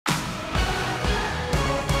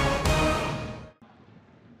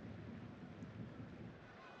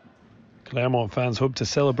Clermont fans hope to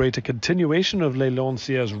celebrate a continuation of Les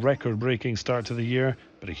Lanciers' record-breaking start to the year,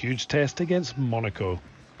 but a huge test against Monaco.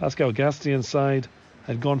 Pascal Gastien's side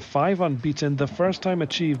had gone 5 unbeaten, the first time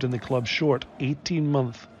achieved in the club's short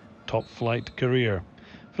 18-month top-flight career.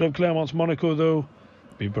 Philippe Clermont's Monaco, though,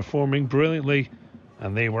 been performing brilliantly,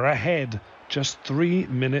 and they were ahead just 3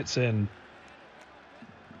 minutes in.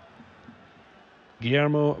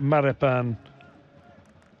 Guillermo MARIPAN,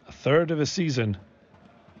 a third of a season,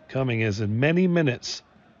 coming as in many minutes,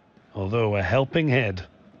 although a helping head.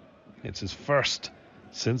 It's his first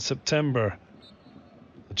since September.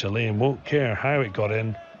 The Chilean won't care how it got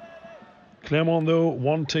in. Clermont, though,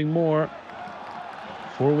 wanting more.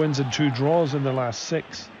 4 wins and 2 draws in their last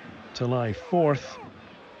 6 to lie 4th.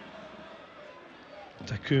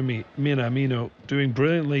 Takumi Minamino doing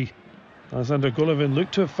brilliantly. Alexander Golovin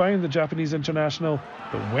looked to have found the Japanese international,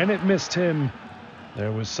 but when it missed him,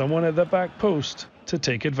 there was someone at the back post to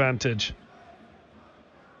take advantage.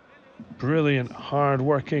 Brilliant hard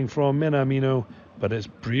working from Minamino, but it's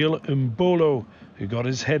Breel-MONTPIED who got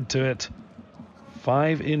his head to it.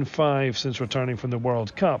 5 in 5 since returning from the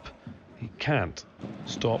World Cup. He can't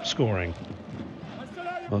stop scoring.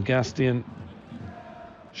 Well, Gastien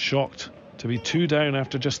shocked to be 2 down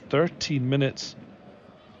after just 13 minutes.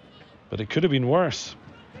 But it could have been worse.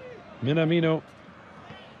 Minamino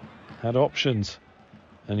had options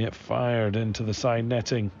and yet fired into the side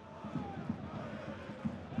netting.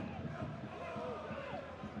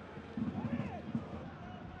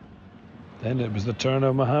 Then it was the turn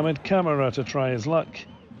of Mohamed Camara to try his luck.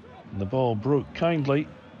 And the ball broke kindly.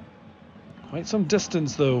 Quite some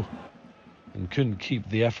distance though, and couldn't keep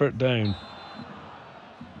the effort down.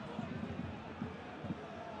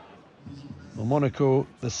 Well, Monaco,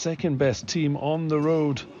 the second best team on the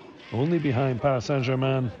road, only behind Paris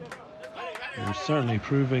Saint-Germain. They're certainly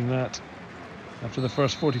proving that. After the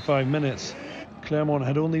first 45 minutes, Clermont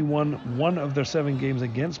had only won 1 of their 7 games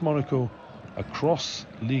against Monaco across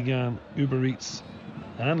Ligue 1 Uber Eats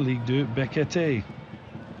and Ligue 2 Bequeté.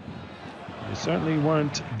 They certainly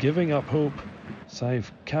weren't giving up hope.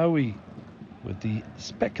 Saïf-Eddine with the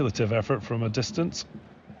speculative effort from a distance.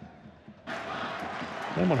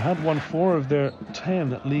 Clermont had won 4 of their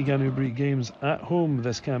 10 Ligue 1 Uber Eats games at home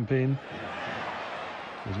this campaign.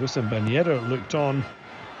 As Wissam Ben Yedder looked on,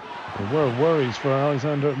 there were worries for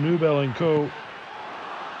Alexander Nubel and co.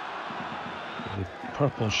 The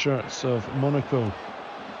purple shirts of Monaco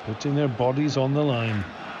putting their bodies on the line.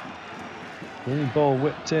 Winning ball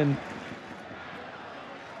whipped in.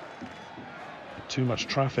 Too much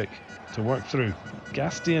traffic to work through.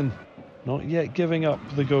 Gastien not yet giving up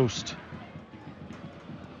the ghost.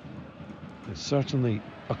 It's certainly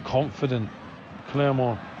a confident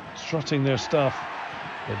Clermont strutting their stuff.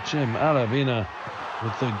 But Jim ALLEVINAH,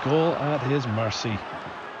 with the goal at his mercy,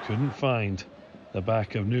 couldn't find the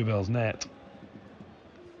back of Nubel's net.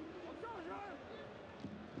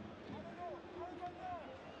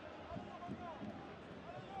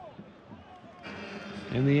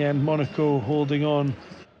 In the end, Monaco holding on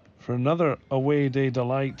for another away day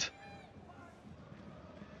delight,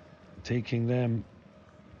 taking them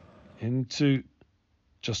into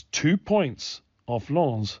just 2 points off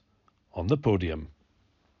Lens on the podium.